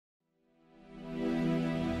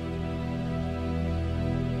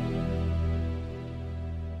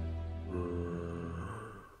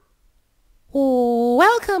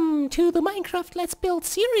Welcome to the Minecraft Let's Build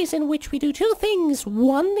series in which we do two things.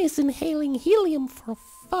 One is inhaling helium for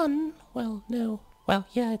fun. Well, no. Well,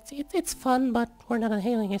 yeah, it's fun, but we're not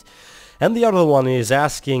inhaling it. And the other one is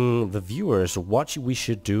asking the viewers what we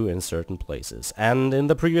should do in certain places. And in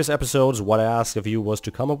the previous episodes, what I asked of you was to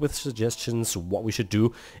come up with suggestions what we should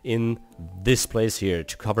do in this place here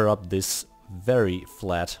to cover up this very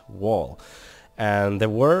flat wall. And there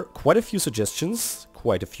were quite a few suggestions,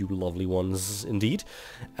 quite a few lovely ones indeed.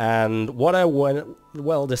 And what I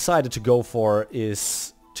decided to go for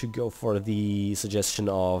is to go for the suggestion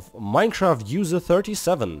of Minecraft User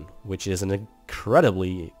 37, which is an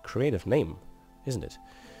incredibly creative name, isn't it?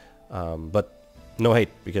 But no hate,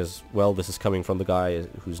 because, well, this is coming from the guy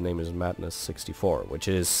whose name is Madness64, which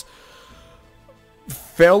is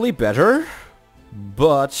fairly better,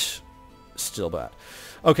 but still bad.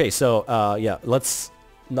 Okay, so yeah, let's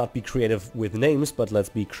not be creative with names, but let's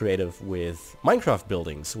be creative with Minecraft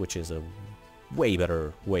buildings, which is a way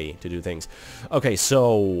better way to do things. Okay,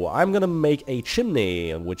 so I'm gonna make a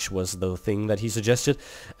chimney, which was the thing that he suggested,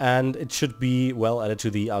 and it should be, well, added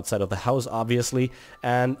to the outside of the house, obviously.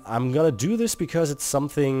 And I'm gonna do this because it's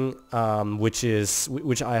something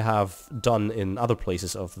which I have done in other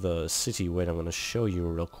places of the city. Wait, I'm gonna show you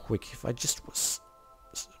real quick. If I just was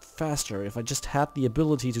faster, if I just had the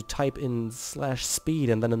ability to type in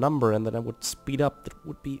 /speed and then a number and then I would speed up, that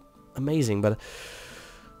would be amazing, but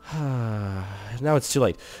now it's too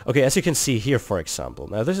late. Okay, as you can see here, for example,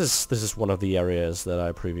 now this is one of the areas that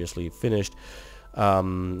I previously finished.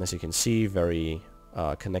 As you can see, very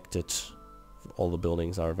connected. All the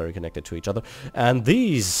buildings are very connected to each other, and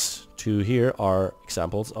these two here are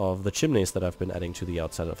examples of the chimneys that I've been adding to the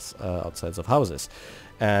outsides of houses.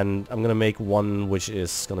 And I'm gonna make one which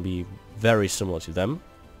is gonna be very similar to them.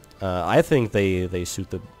 I think they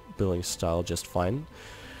suit the building style just fine.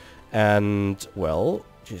 And, well,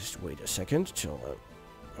 just wait a second till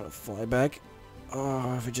I'm gonna fly back.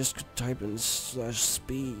 Oh, if I just could type in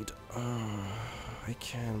 /speed. I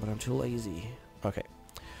can, but I'm too lazy. Okay.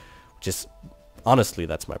 Just, honestly,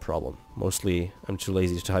 that's my problem. Mostly, I'm too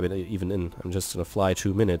lazy to type it even in. I'm just gonna fly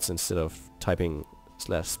 2 minutes instead of typing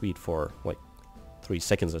 /speed for, like, 3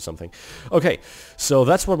 seconds or something. Okay, so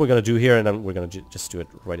that's what we're gonna do here, and then we're gonna just do it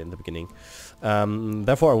right in the beginning.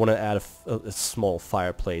 Therefore, I want to add a small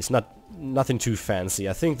fireplace. Nothing too fancy.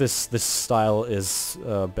 I think this style is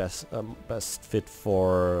best fit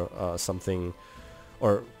for something,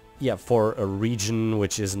 or yeah, for a region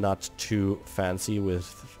which is not too fancy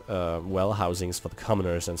with well, housings for the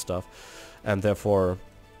commoners and stuff, and therefore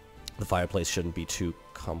the fireplace shouldn't be too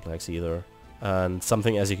complex either. And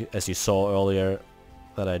something as you saw earlier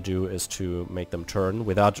that I do is to make them turn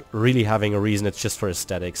without really having a reason. It's just for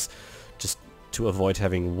aesthetics, just to avoid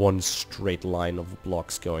having one straight line of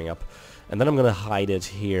blocks going up. And then I'm gonna hide it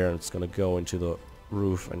here, and it's gonna go into the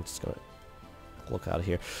roof, and it's gonna look out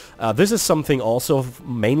here. This is something also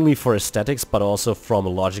mainly for aesthetics, but also from a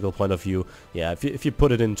logical point of view. Yeah, if you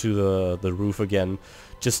put it into the roof again,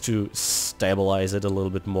 just to stabilize it a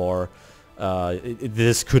little bit more,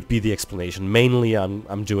 this could be the explanation. Mainly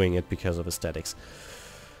I'm doing it because of aesthetics.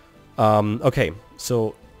 Okay,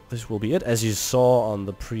 so this will be it. As you saw on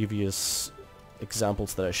the previous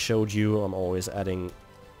examples that I showed you, I'm always adding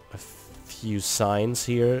a few signs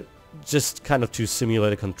here, just kind of to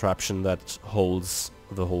simulate a contraption that holds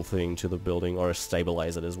the whole thing to the building, or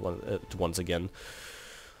stabilize it as once again.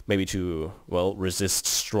 Maybe to, well, resist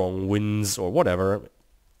strong winds or whatever.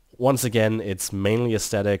 Once again, it's mainly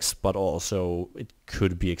aesthetics, but also it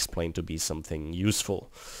could be explained to be something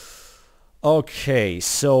useful. Okay,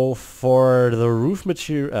 so for the roof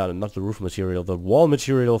material, not the roof material, the wall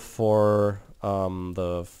material for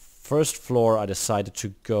the first floor, I decided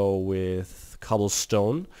to go with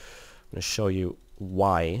cobblestone. I'm going to show you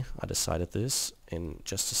why I decided this in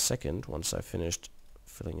just a second, once I finished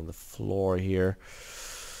filling in the floor here.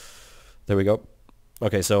 There we go.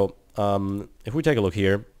 Okay, so if we take a look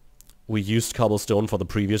here, we used cobblestone for the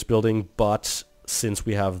previous building, but since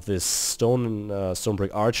we have this stone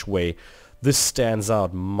brick archway, this stands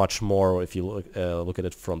out much more if you look at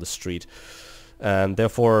it from the street. And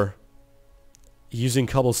therefore, using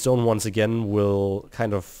cobblestone once again will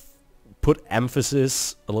kind of put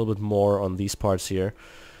emphasis a little bit more on these parts here,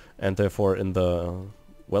 and therefore in the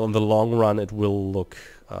long run it will look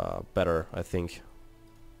better, I think.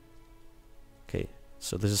 Okay,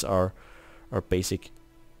 so this is our basic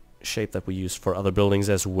shape that we use for other buildings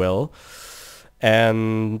as well,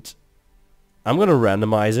 and I'm gonna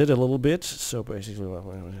randomize it a little bit. So basically, I'm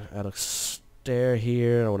gonna add a stair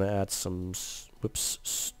here. I want to add some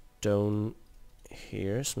stone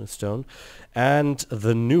here, smooth stone. And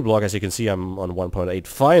the new block, as you can see, I'm on 1.8.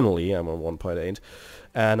 Finally, I'm on 1.8.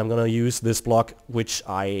 And I'm gonna use this block, which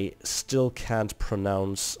I still can't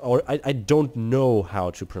pronounce, or I don't know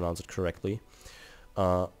how to pronounce it correctly.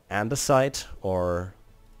 Andesite, or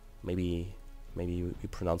maybe you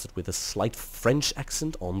pronounce it with a slight French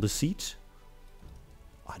accent, on the seat.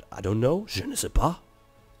 I don't know, je ne sais pas.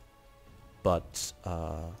 But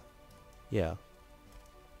yeah,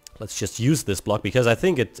 let's just use this block because I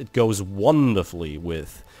think it goes wonderfully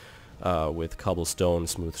with cobblestone,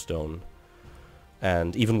 smooth stone,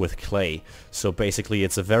 and even with clay. So basically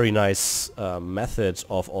it's a very nice method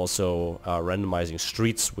of also randomizing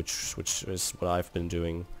streets, which is what I've been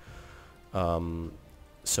doing.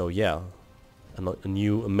 So yeah, a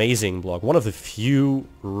new amazing block. One of the few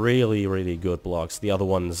really good blocks. The other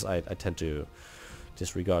ones I tend to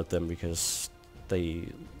disregard them because they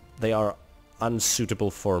are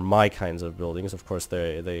unsuitable for my kinds of buildings. Of course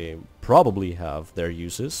they probably have their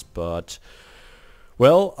uses, but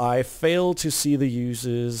well, I fail to see the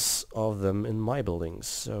uses of them in my buildings.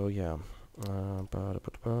 So yeah, a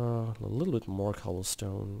little bit more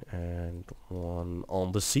cobblestone and one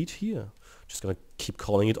on the seat here. Just gonna keep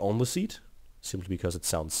calling it on the seat, simply because it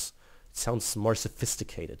sounds more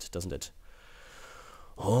sophisticated, doesn't it?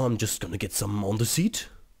 Oh, I'm just gonna get some on the seat,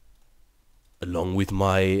 along with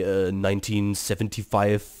my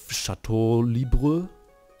 1975 Chateau Libre,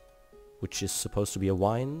 which is supposed to be a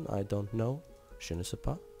wine. I don't know. Je ne sais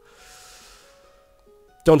pas.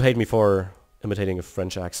 Don't hate me for imitating a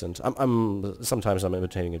French accent. Sometimes I'm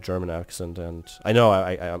imitating a German accent, and I know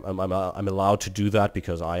I'm allowed to do that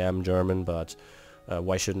because I am German. But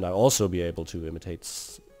why shouldn't I also be able to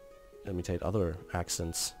imitate other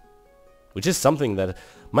accents? Which is something that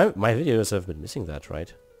my videos have been missing. That,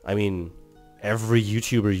 right? I mean, every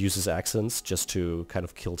YouTuber uses accents just to kind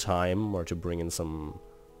of kill time or to bring in some,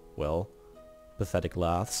 well, pathetic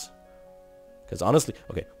laughs. Because honestly,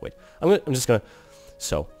 okay, wait. I'm just gonna.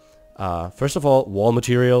 So, first of all, wall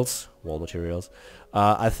materials.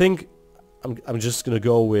 I think I'm just gonna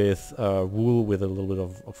go with wool with a little bit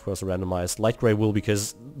of course, randomized light gray wool,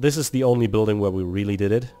 because this is the only building where we really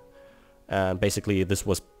did it. And basically, this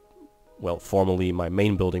was, well, formerly my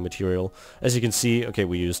main building material. As you can see, okay,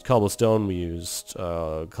 we used cobblestone, we used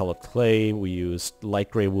colored clay, we used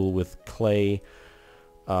light gray wool with clay.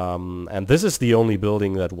 And this is the only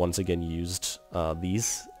building that once again used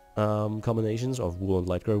these combinations of wool and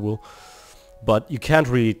light gray wool. But you can't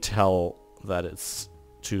really tell that it's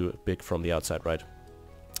too big from the outside, right?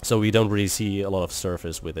 So we don't really see a lot of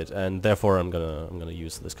surface with it, and therefore I'm gonna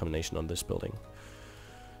use this combination on this building.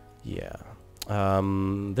 Yeah.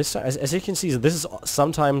 This, as you can see, this is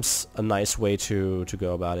sometimes a nice way to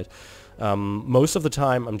go about it. Most of the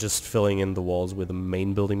time I'm just filling in the walls with the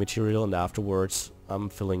main building material, and afterwards I'm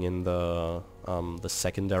filling in the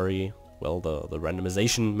secondary, well, the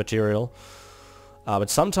randomization material. But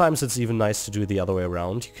sometimes it's even nice to do it the other way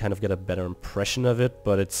around. You kind of get a better impression of it,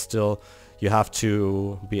 but it's still, you have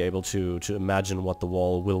to be able to imagine what the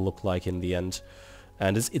wall will look like in the end.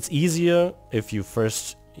 And it's easier if you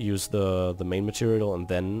first use the main material and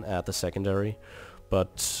then add the secondary.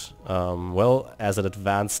 But, well, as an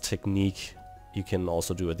advanced technique, you can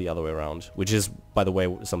also do it the other way around, which is, by the way,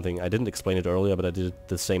 something I didn't explain it earlier, but I did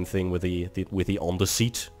the same thing with the on the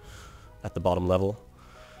seat at the bottom level.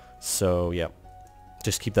 So yeah,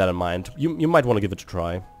 just keep that in mind. You might want to give it a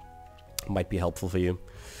try. Might be helpful for you.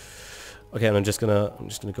 Okay, and I'm just gonna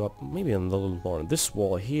go up maybe a little more on this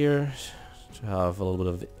wall here to have a little bit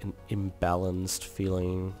of an imbalanced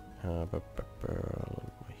feeling.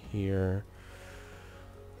 Here.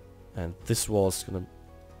 And this wall is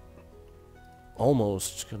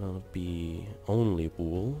almost gonna be only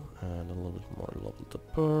wool, and a little bit more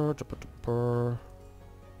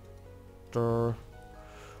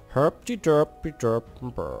herpty derpy derp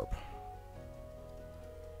burp.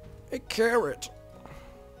 A carrot.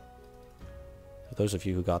 For those of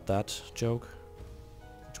you who got that joke,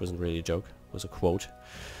 which wasn't really a joke, it was a quote,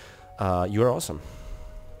 you are awesome.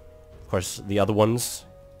 Of course, the other ones,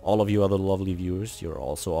 all of you other lovely viewers, you're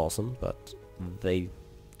also awesome, but the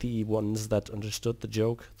ones that understood the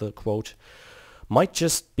joke, the quote, might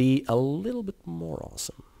just be a little bit more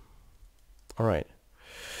awesome. Alright.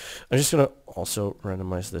 I'm just gonna also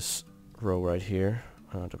randomize this row right here.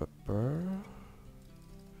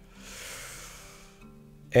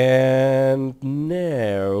 And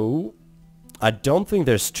now, I don't think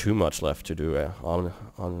there's too much left to do,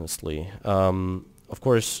 honestly. Of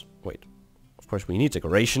course, we need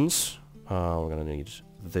decorations. We're gonna need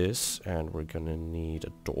this, and we're gonna need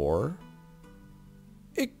a door.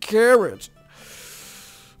 A carrot!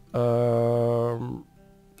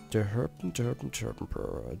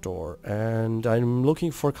 Door. And I'm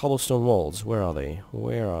looking for cobblestone walls. Where are they?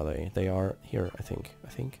 Where are they? They are here, I think.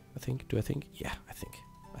 Do I think? Yeah, I think.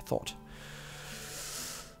 I thought.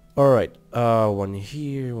 Alright. One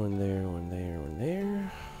here, one there, one there, one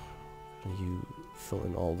there. You fill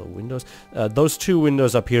in all the windows. Those two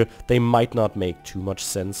windows up here, they might not make too much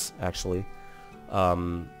sense, actually.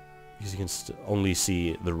 Because you can only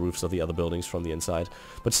see the roofs of the other buildings from the inside.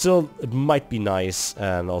 But still, it might be nice,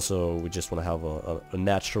 and also we just want to have a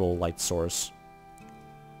natural light source.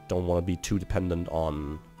 Don't want to be too dependent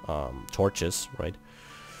on torches, right?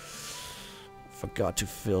 Forgot to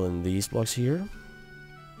fill in these blocks here.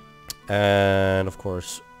 And, of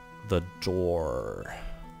course, the door.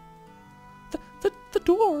 The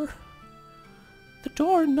door. The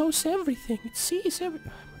door knows everything. It sees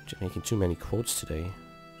everything. I'm making too many quotes today.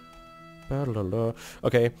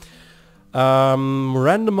 Okay.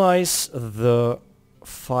 Randomize the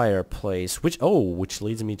fireplace. Which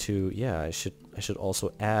leads me to, yeah, I should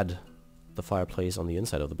also add the fireplace on the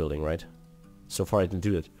inside of the building, right? So far I didn't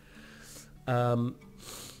do it.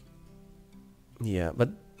 Yeah, but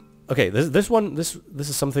okay, this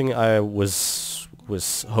is something I was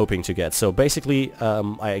hoping to get. So basically,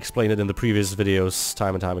 I explained it in the previous videos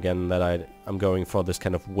time and time again that I'm going for this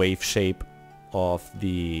kind of wave shape of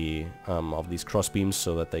the of these cross beams,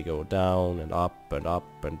 so that they go down and up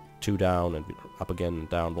and two down and up again and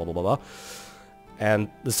down, blah blah blah blah. And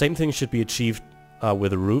the same thing should be achieved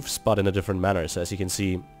with the roofs, but in a different manner. So as you can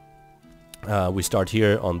see, we start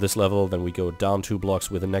here on this level, then we go down 2 blocks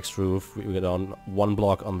with the next roof. We get on 1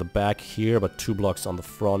 block on the back here, but 2 blocks on the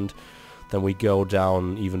front. Then we go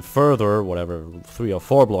down even further, whatever, 3 or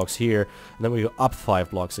 4 blocks here, and then we go up 5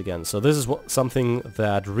 blocks again. So this is something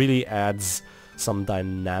that really adds some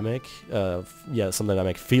dynamic, some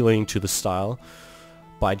dynamic feeling to the style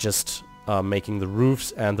by just making the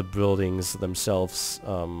roofs and the buildings themselves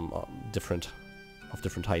different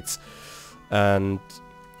heights. And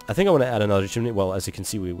I think I want to add another chimney. Well, as you can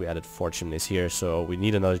see, we added 4 chimneys here, so we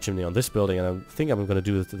need another chimney on this building, and I think I'm going to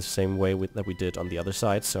do it the same way that we did on the other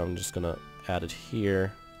side. So I'm just going to add it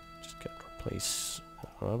here. Just get replace.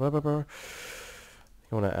 I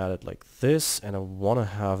want to add it like this, and I want to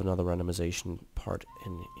have another randomization part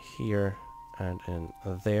in here and in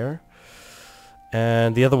there.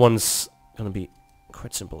 And the other one's going to be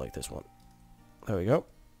quite simple, like this one. There we go.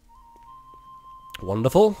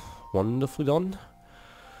 Wonderful. Wonderfully done.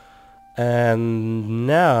 And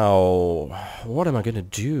now, what am I going to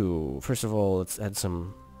do? First of all, let's add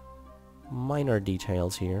some minor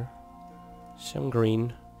details here. Some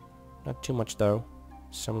green. Not too much, though.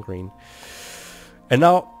 Some green. And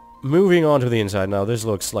now, moving on to the inside. Now, this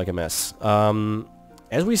looks like a mess.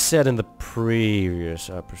 As we said in the previous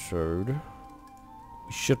episode,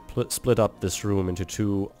 we should split up this room into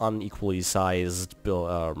 2 unequally sized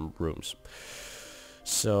rooms.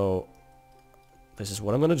 So, this is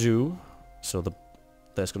what I'm going to do. So,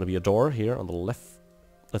 there's going to be a door here on the left.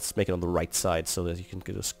 Let's make it on the right side so that you can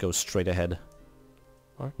just go straight ahead.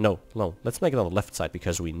 Or, no, let's make it on the left side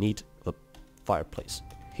because we need the fireplace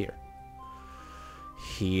here.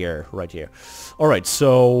 Right here. Alright,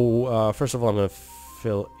 so first of all I'm going to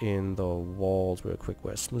fill in the walls real quick.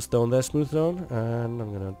 Where's smooth stone? There's smooth stone. And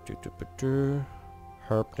I'm going to do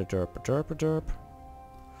herp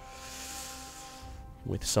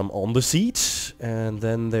with some on the seat. And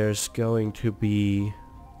then there's going to be...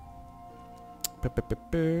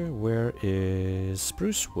 Where is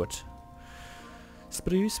spruce wood?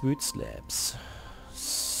 Spruce wood slabs.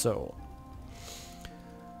 So...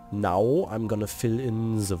 Now I'm gonna fill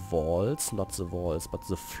in the walls, not the walls, but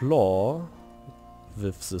the floor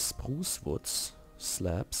with the spruce wood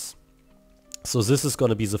slabs. So this is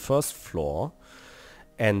gonna be the first floor,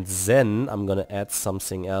 and then I'm gonna add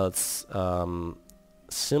something else,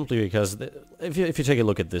 simply because if you take a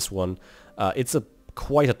look at this one, it's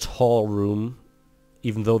quite a tall room,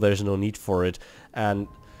 even though there's no need for it, and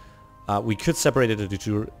we could separate it into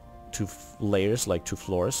two layers, like 2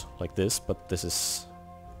 floors, like this, but this is...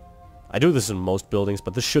 I do this in most buildings,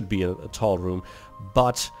 but this should be a tall room.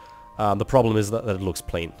 But the problem is that it looks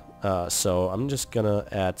plain. So I'm just gonna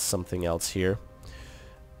add something else here.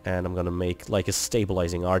 And I'm gonna make like a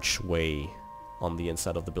stabilizing archway on the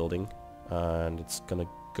inside of the building. And it's gonna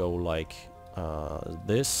go like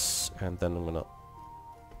this. And then I'm gonna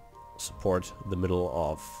support the middle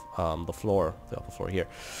of the floor, the upper floor here.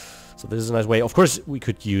 So this is a nice way. Of course, we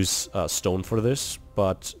could use stone for this,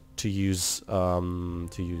 but to use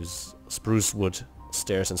spruce wood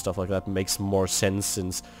stairs and stuff like that makes more sense,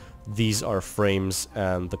 since these are frames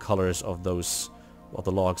and the colors of those well,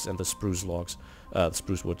 the logs and the spruce logs, the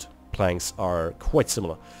spruce wood planks are quite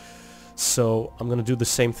similar. So I'm gonna do the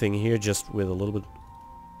same thing here, just with a little bit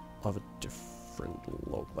of a different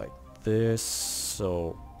look like this,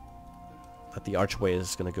 so that the archway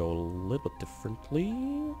is gonna go a little bit differently,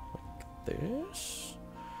 like this.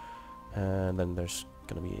 And then there's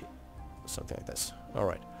gonna be something like this.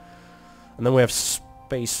 Alright. And then we have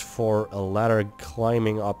space for a ladder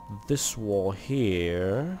climbing up this wall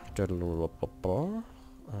here. Get rid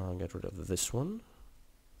of this one.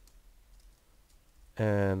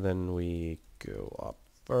 And then we go up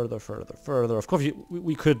further, further, further. Of course,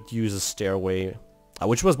 we could use a stairway,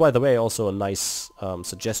 which was, by the way, also a nice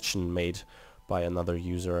suggestion made by another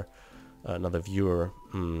user, another viewer,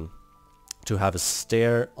 to have a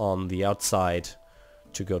stair on the outside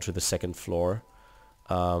to go to the second floor.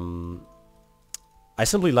 I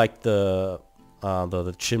simply liked the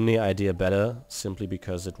chimney idea better, simply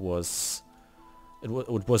because it was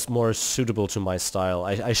more suitable to my style.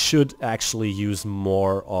 I should actually use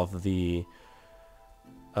more of the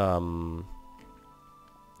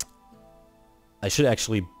I should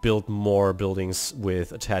actually build more buildings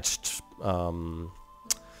with attached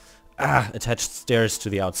attached stairs to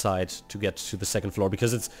the outside to get to the second floor,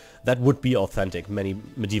 because that would be authentic. Many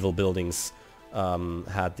medieval buildings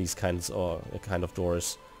had these kinds of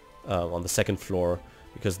doors on the second floor,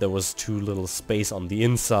 because there was too little space on the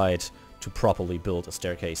inside to properly build a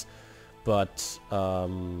staircase. But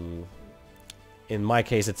in my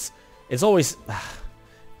case, it's always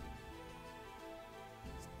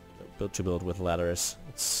built to build with ladders.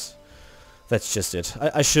 That's just it.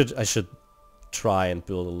 I should try and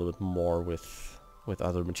build a little bit more with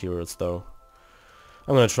other materials, though.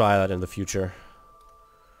 I'm gonna try that in the future.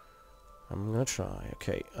 I'm gonna try.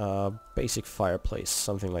 Okay, basic fireplace,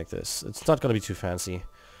 something like this. It's not gonna be too fancy.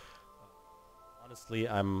 Honestly,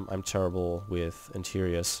 I'm terrible with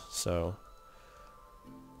interiors, so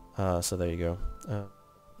there you go.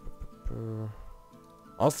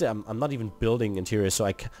 Honestly, I'm not even building interiors, so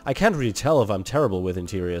I can't really tell if I'm terrible with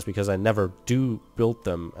interiors, because I never do build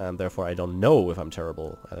them, and therefore I don't know if I'm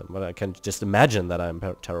terrible. But I can just imagine that I'm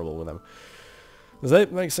terrible with them. Does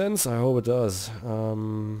that make sense? I hope it does.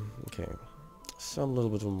 Okay. Some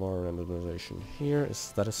little bit more randomization here.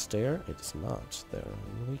 Is that a stair? It is not. There.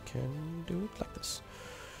 We can do it like this.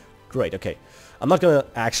 Great, okay. I'm not gonna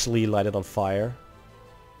actually light it on fire,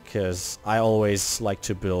 because I always like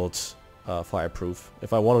to build fireproof.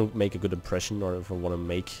 If I want to make a good impression, or if I want to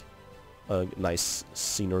make a nice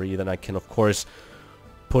scenery, then I can of course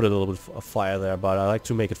put a little bit of fire there, but I like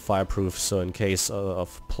to make it fireproof, so in case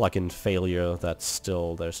of plug-in failure, that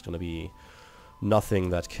still there's gonna be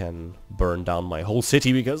nothing that can burn down my whole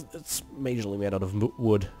city, because it's majorly made out of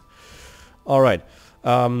wood. Alright,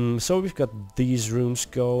 so we've got these rooms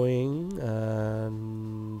going,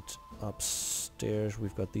 and upstairs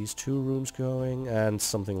we've got these 2 rooms going, and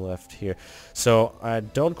something left here. So I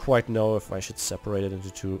don't quite know if I should separate it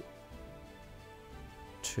into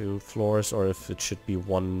two floors, or if it should be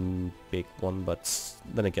one big one, but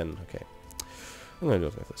then again, okay. I'm gonna do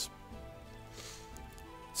it like this.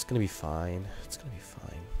 It's gonna be fine. It's gonna be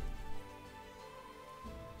fine.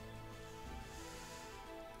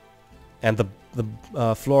 And the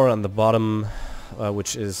floor on the bottom,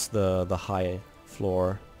 which is the high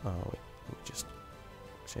floor. Wait, let me just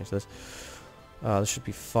change this. This should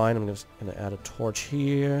be fine. I'm just gonna add a torch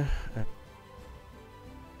here.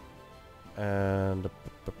 And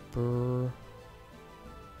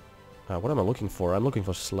what am I looking for? I'm looking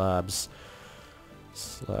for slabs.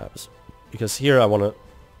 Slabs. Because here I want to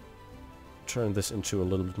turn this into a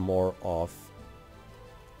little bit more of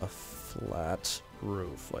a flat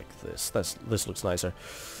roof like this. This looks nicer.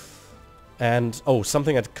 And oh,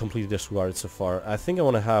 something I completely disregarded so far. I think I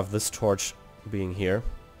want to have this torch being here.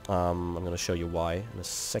 I'm going to show you why in a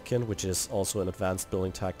second, which is also an advanced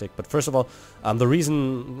building tactic. But first of all, the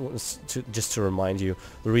reason, just to remind you,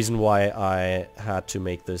 the reason why I had to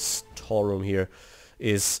make this tall room here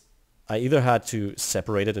is I either had to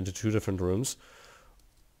separate it into 2 different rooms,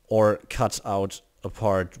 or cut out a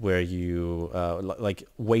part where you like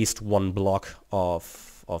waste 1 block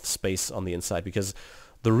of space on the inside, because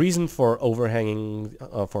the reason for overhanging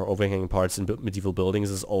parts in medieval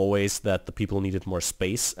buildings is always that the people needed more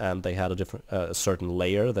space, and they had a certain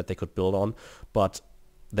layer that they could build on, but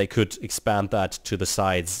they could expand that to the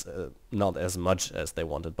sides, not as much as they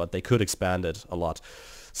wanted, but they could expand it a lot.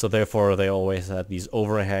 So therefore they always had these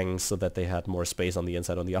overhangs so that they had more space on the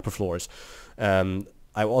inside, on the upper floors.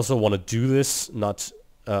 I also want to do this, not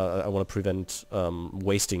I want to prevent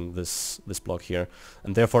wasting this block here,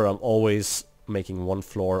 and therefore I'm always making 1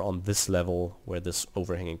 floor on this level where this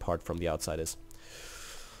overhanging part from the outside is.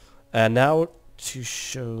 And now to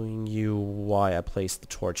showing you why I placed the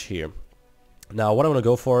torch here. Now what I want to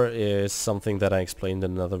go for is something that I explained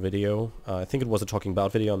in another video. I think it was a talking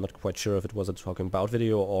about video. I'm not quite sure if it was a talking about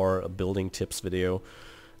video or a building tips video.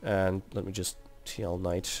 And let me just TL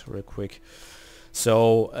Night real quick.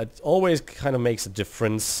 So it always kind of makes a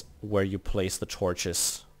difference where you place the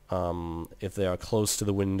torches. If they are close to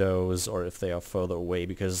the windows or if they are further away,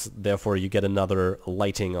 because therefore you get another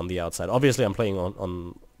lighting on the outside. Obviously I'm playing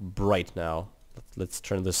on bright now. Let's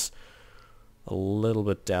turn this a little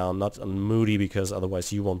bit down, not on moody, because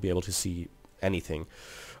otherwise you won't be able to see anything.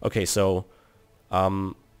 Okay, so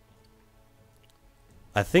I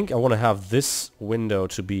think I want to have this window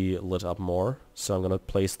to be lit up more, so I'm going to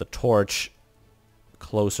place the torch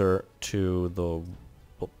closer to the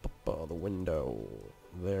window.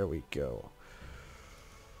 There we go.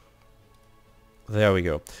 There we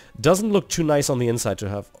go. Doesn't look too nice on the inside to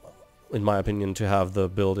have, in my opinion, to have the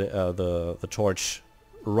the torch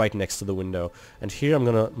right next to the window. And here I'm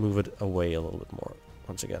gonna move it away a little bit more.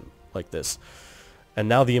 Once again, like this. And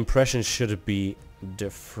now the impression should be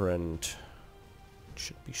different.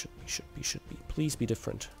 Should be. Please be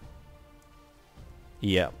different.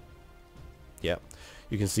 Yeah. Yeah.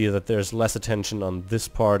 You can see that there's less attention on this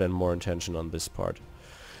part and more attention on this part.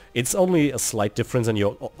 It's only a slight difference, and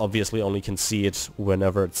you obviously only can see it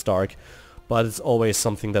whenever it's dark, but it's always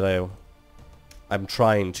something that I'm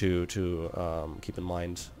trying to keep in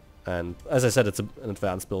mind. And as I said, it's an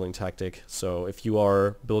advanced building tactic. So if you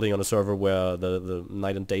are building on a server where the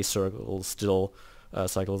night and day cycle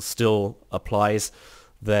still applies,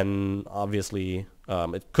 then obviously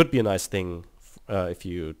it could be a nice thing if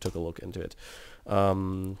you took a look into it.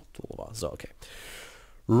 So okay.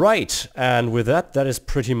 Right, and with that is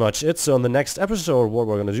pretty much it. So in the next episode, what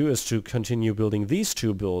we're going to do is to continue building these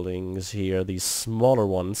two buildings here, these smaller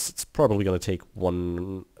ones. It's probably going to take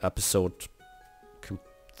one episode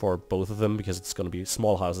for both of them, because it's going to be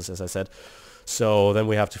small houses, as I said. So then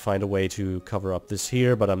we have to find a way to cover up this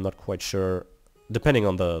here, but I'm not quite sure. Depending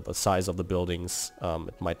on the size of the buildings,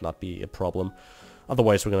 it might not be a problem.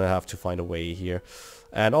 Otherwise, we're going to have to find a way here.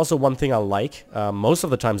 And also one thing I like, most of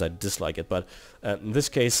the times I dislike it, but in this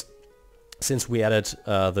case, since we added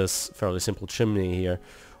this fairly simple chimney here,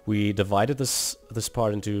 we divided this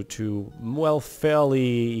part into two, well,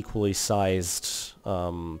 fairly equally sized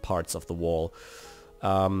parts of the wall.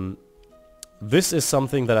 This is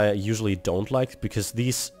something that I usually don't like, because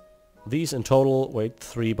these in total, wait,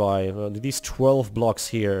 these 12 blocks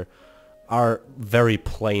here are very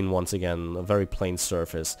plain once again, a very plain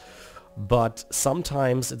surface. But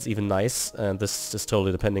sometimes it's even nice, and this is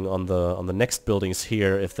totally depending on the next buildings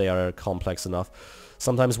here, if they are complex enough.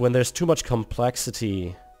 Sometimes when there's too much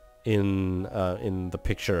complexity in the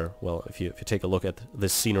picture, well, if you take a look at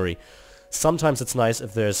this scenery, sometimes it's nice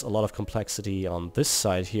if there's a lot of complexity on this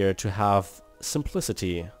side here to have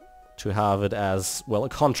simplicity, to have it as, well, a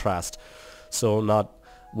contrast. So not,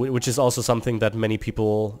 which is also something that many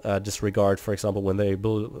people disregard. For example, when they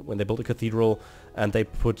build a cathedral and they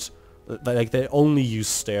put, like, they only use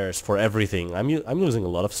stairs for everything. I'm using a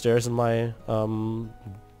lot of stairs in my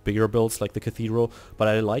bigger builds like the cathedral, but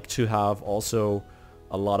I like to have also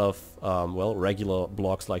a lot of well, regular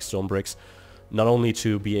blocks like stone bricks, not only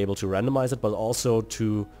to be able to randomize it, but also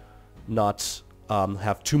to not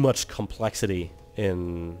have too much complexity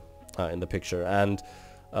in the picture. And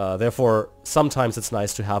therefore sometimes it's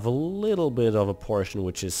nice to have a little bit of a portion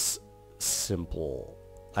which is simple.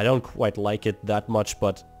 I don't quite like it that much,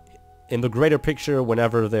 but in the greater picture,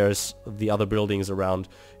 whenever there's the other buildings around,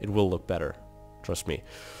 it will look better. Trust me.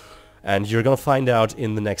 And you're gonna find out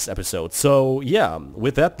in the next episode. So yeah,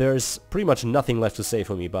 with that, there's pretty much nothing left to say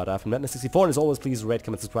for me, but I've been Madness64, and as always, please rate,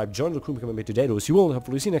 comment, subscribe, join the crew, become a member today. Those you will.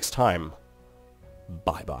 Hopefully see you next time.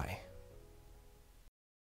 Bye bye.